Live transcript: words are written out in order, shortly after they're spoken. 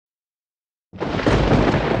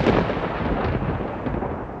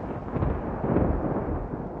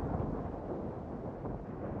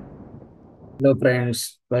Hello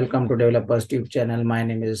friends, welcome to Developers Tube channel. My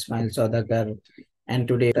name is Ismail Saudakar and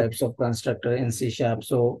today types of constructor in C#.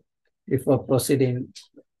 So before proceeding,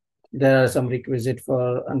 there are some requisites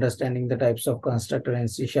for understanding the types of constructor in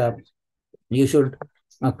C#. You should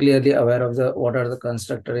clearly aware of what are the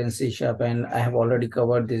constructor in C#, and I have already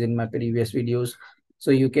covered this in my previous videos.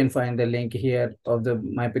 So you can find the link here of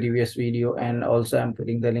my previous video, and also I'm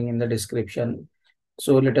putting the link in the description.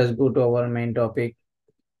 So let us go to our main topic.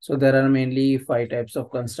 So there are mainly 5 types of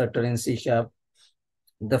constructor in C#.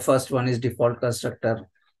 The first one is default constructor,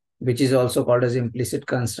 which is also called as implicit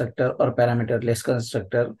constructor or parameterless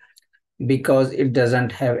constructor because it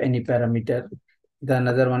doesn't have any parameter. The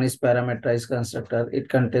another one is parameterized constructor. It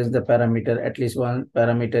contains the parameter, at least one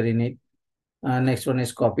parameter in it. Next one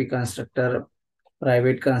is copy constructor,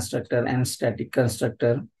 private constructor, and static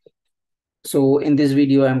constructor. So in this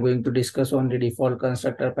video, I'm going to discuss only default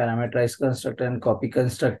constructor, parameterized constructor, and copy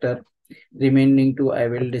constructor. Remaining two, I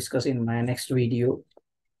will discuss in my next video.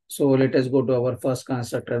 So let us go to our first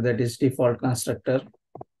constructor, that is default constructor.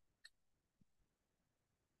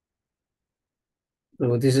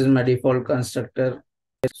 So this is my default constructor.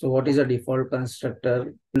 So what is a default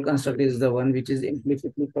constructor? Constructor is the one which is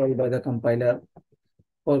implicitly called by the compiler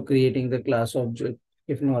for creating the class object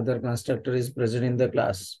if no other constructor is present in the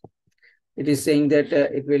class. It is saying that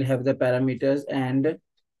it will have the parameters and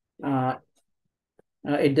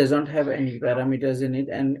it doesn't have any parameters in it,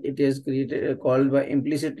 and it is created called by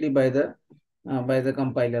implicitly by the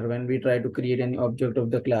compiler when we try to create any object of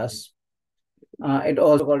the class. It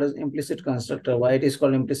also called as implicit constructor. Why it is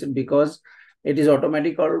called implicit? Because it is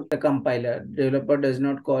automatically called the compiler. Developer does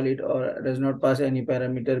not call it or does not pass any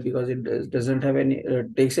parameter because it doesn't have any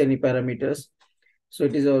takes any parameters. So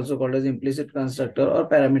it is also called as implicit constructor or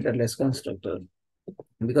parameterless constructor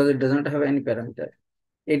because it doesn't have any parameter.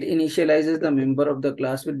 It initializes the member of the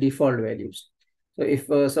class with default values. So if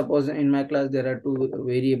suppose in my class there are two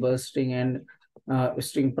variables, string and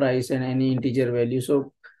string price and any integer value.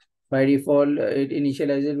 So by default, it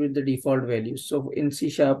initializes with the default values. So in C#,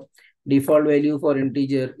 default value for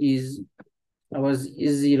integer is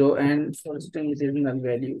 0 and for string is null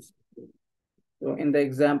value. So in the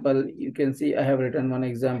example, you can see I have written one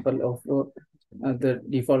example of the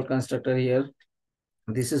default constructor here.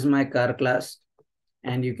 This is my car class.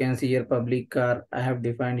 And you can see here public car. I have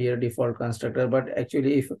defined here default constructor, but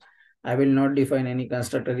actually if I will not define any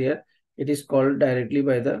constructor here, it is called directly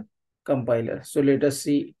by the compiler. So let us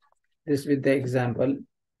see this with the example.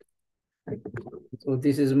 So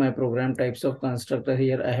this is my program types of constructor.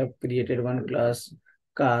 Here I have created one class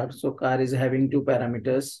car. So car is having two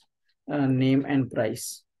parameters, name and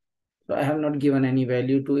price. So I have not given any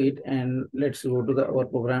value to it, and let's go to our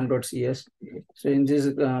program.cs. So in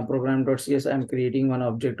this program.cs, I'm creating one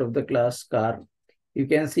object of the class car. You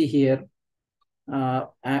can see here,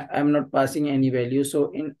 I'm not passing any value.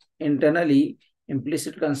 So internally,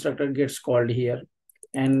 implicit constructor gets called here,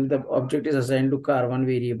 and the object is assigned to car1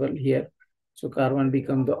 variable here. So car1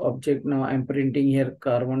 become the object. Now I'm printing here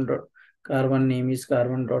car1 name is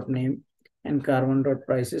car1.name. And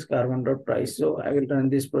car1.price is car1.price. So I will run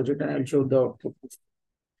this project and I'll show the output.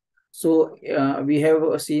 So we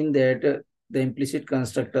have seen that the implicit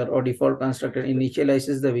constructor or default constructor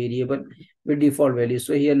initializes the variable with default value.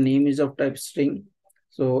 So here name is of type string.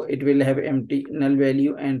 So it will have empty null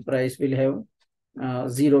value, and price will have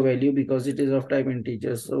 0 value because it is of type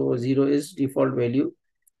integer. So 0 is default value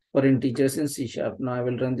for integers in C#. Now I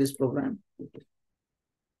will run this program.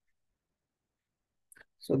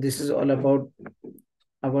 So this is all about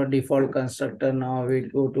our default constructor. Now we'll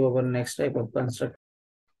go to our next type of constructor.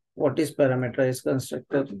 What is parameterized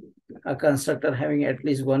constructor? A constructor having at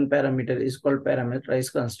least one parameter is called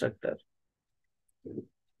parameterized constructor.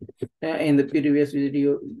 In the previous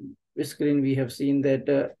video screen, we have seen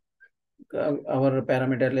that our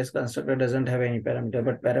parameterless constructor doesn't have any parameter,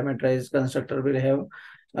 but parameterized constructor will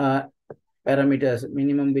have parameters.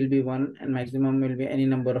 Minimum will be 1 and maximum will be any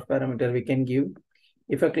number of parameter we can give.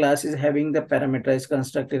 If a class is having the parameterized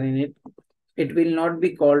constructor in it, it will not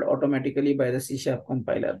be called automatically by the C#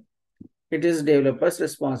 compiler. It is developer's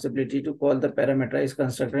responsibility to call the parameterized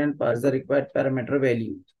constructor and pass the required parameter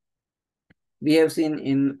value. We have seen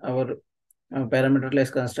in our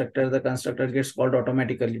parameterless constructor, the constructor gets called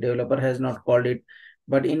automatically. Developer has not called it.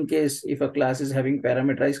 But in case if a class is having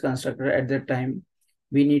parameterized constructor, at that time,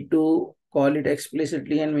 we need to call it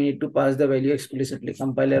explicitly and we need to pass the value explicitly.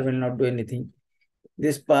 Compiler will not do anything.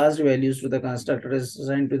 This passed values to the constructor is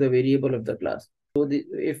assigned to the variable of the class. So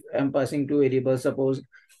if I'm passing two variables, suppose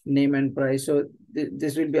name and price, so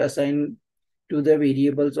this will be assigned to the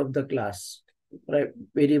variables of the class. Right?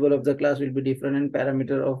 Variable of the class will be different and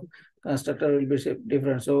parameter of constructor will be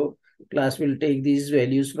different. So class will take these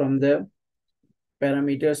values from the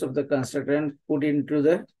parameters of the constructor and put into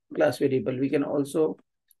the class variable. We can also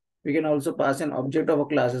pass an object of a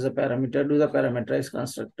class as a parameter to the parameterized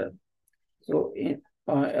constructor. So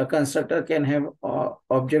a constructor can have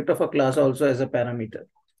object of a class also as a parameter.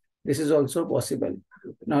 This is also possible.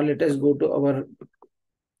 Now let us go to our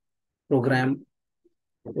program.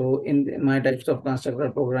 So in my types of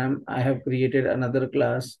constructor program, I have created another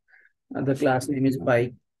class. The class name is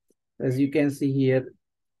bike. As you can see here,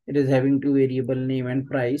 it is having two variable name and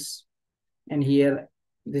price. And here,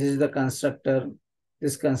 this is the constructor.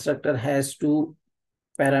 This constructor has two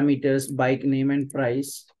parameters, bike name and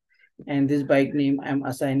price. And this bike name, I'm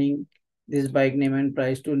assigning this bike name and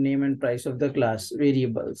price to name and price of the class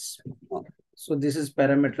variables. So this is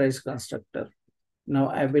parameterized constructor. Now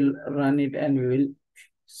I will run it and we will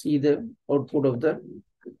see the output of the,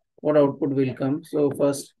 what output will come. So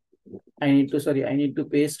first I need to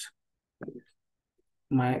paste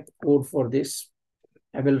my code for this.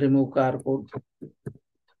 I will remove car code.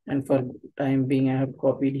 And for time being, I have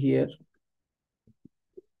copied here.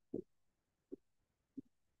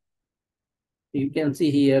 You can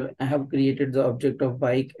see here, I have created the object of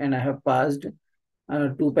bike and I have passed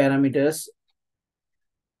two parameters.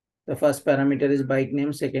 The first parameter is bike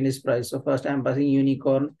name, second is price. So first I'm passing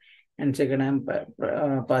unicorn and second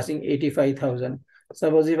I'm passing 85,000.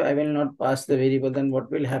 Suppose if I will not pass the variable, then what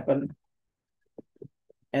will happen?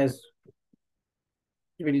 As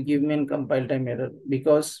it will give me a compile time error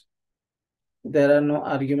because there are no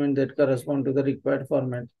arguments that correspond to the required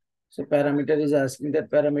format. So parameter is asking that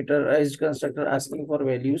parameterized constructor asking for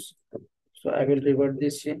values. So I will revert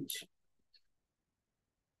this change.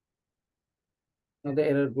 Now the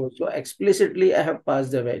error goes. So explicitly I have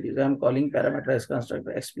passed the values. I'm calling parameterized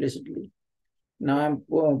constructor explicitly. Now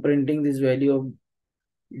I'm printing this value of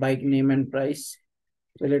bike name and price.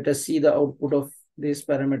 So let us see the output of this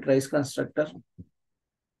parameterized constructor.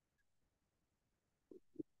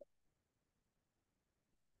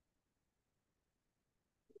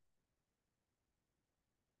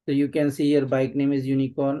 So you can see here bike name is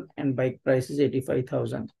unicorn and bike price is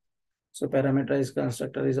 85,000. So parameterized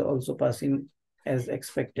constructor is also passing as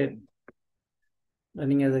expected,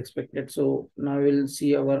 running as expected. So now we'll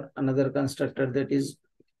see our another constructor, that is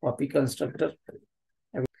copy constructor.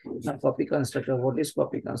 Now copy constructor, what is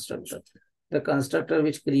copy constructor? The constructor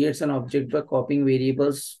which creates an object by copying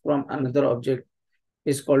variables from another object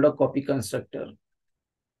is called a copy constructor.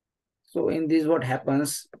 So in this what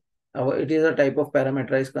happens, it is a type of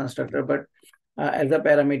parameterized constructor, but as a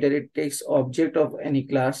parameter, it takes object of any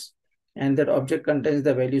class and that object contains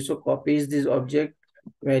the value. So copies this object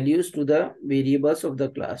values to the variables of the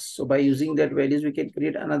class. So by using that values, we can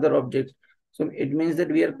create another object. So it means that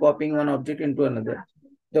we are copying one object into another.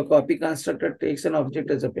 The copy constructor takes an object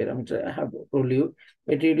as a parameter. I have told you,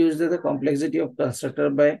 it reduces the complexity of constructor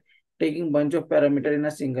by taking bunch of parameter in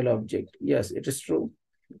a single object. Yes, it is true.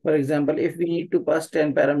 For example, if we need to pass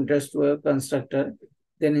 10 parameters to a constructor,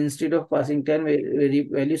 then instead of passing 10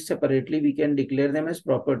 values separately, we can declare them as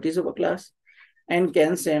properties of a class and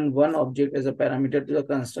can send one object as a parameter to the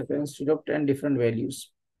constructor instead of 10 different values.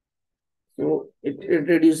 So it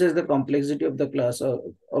reduces the complexity of the class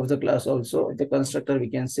also, of the constructor, we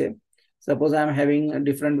can say. Suppose I'm having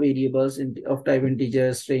different variables of type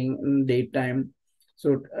integer, string, date, time.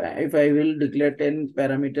 So if I will declare 10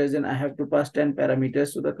 parameters, then I have to pass 10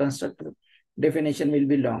 parameters to the constructor. Definition will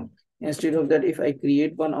be long. Instead of that, if I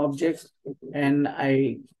create one object and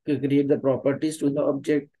I create the properties to the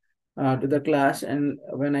object, to the class, and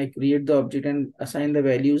when I create the object and assign the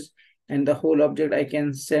values and the whole object, I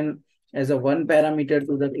can send as a one parameter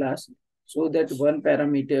to the class. So that one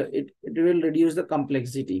parameter, it will reduce the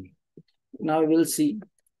complexity. Now we'll see.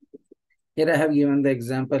 Here I have given the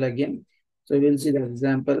example again. So we'll see the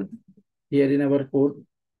example here in our code.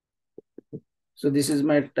 So this is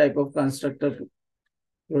my type of constructor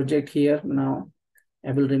project here. Now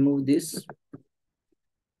I will remove this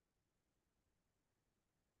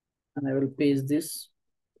and I will paste this.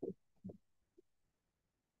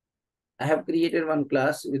 I have created one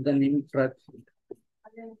class with the name truck.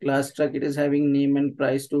 Class truck, it is having name and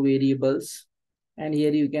price to variables. And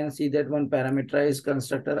here you can see that one parameterized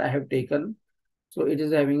constructor I have taken. So it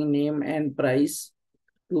is having name and price.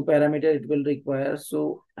 Two parameter it will require.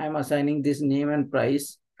 So I'm assigning this name and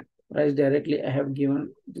price. Price directly I have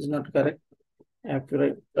given. It is not correct. I have to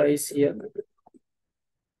write price here.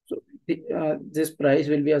 So this price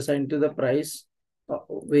will be assigned to the price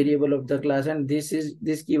variable of the class, and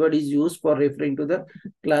this keyword is used for referring to the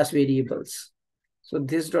class variables. So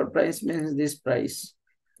this dot price means this price,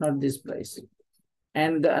 not this price.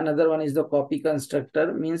 And the another one is the copy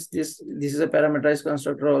constructor. Means this is a parameterized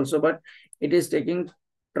constructor also, but it is taking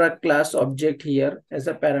truck class object here as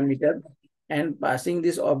a parameter and passing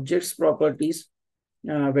this object's properties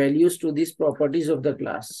values to these properties of the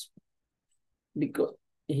class. Because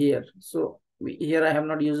here, so here I have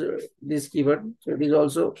not used this keyword, so it is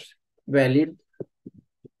also valid.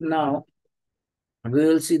 Now we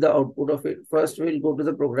will see the output of it. First, we'll go to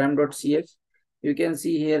the program.cs. You can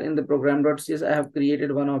see here in the program.cs, I have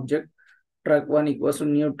created one object, truck1 equals to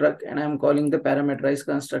new truck, and I'm calling the parameterized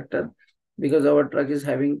constructor because our truck is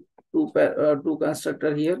having two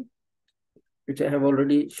constructor here, which I have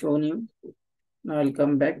already shown you. Now I'll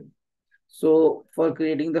come back. So for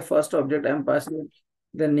creating the first object, I'm passing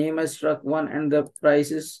the name as truck1 and the price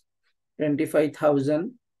is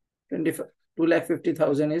 25,000.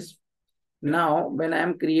 2,50,000 is. Now, when I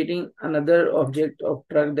am creating another object of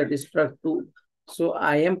truck, that is truck2, so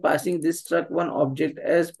I am passing this truck1 object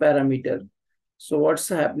as parameter. So what's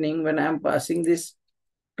happening when I am passing this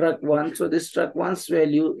truck1? So this truck1's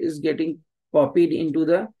value is getting copied into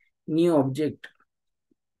the new object.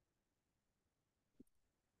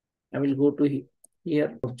 I will go to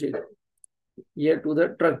here object, here to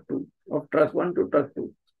the truck2, of truck1 to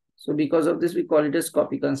truck2. So because of this, we call it as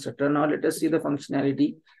copy constructor. Now let us see the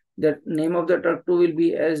functionality. The name of the truck2 will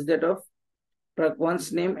be as that of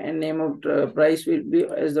truck1's name, and name of price will be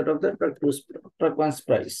as that of the truck1's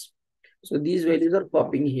price. So these values are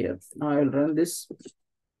copying here. Now I will run this.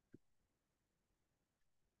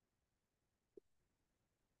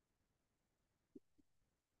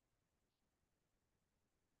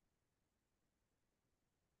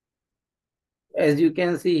 As you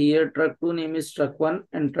can see here, truck2 name is truck1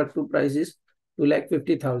 and truck2 price is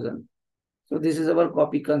 2,50,000. So this is our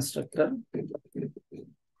copy constructor.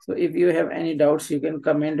 So if you have any doubts, you can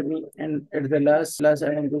comment me. And at the last I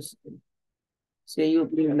want to say you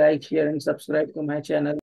please like, share and subscribe to my channel.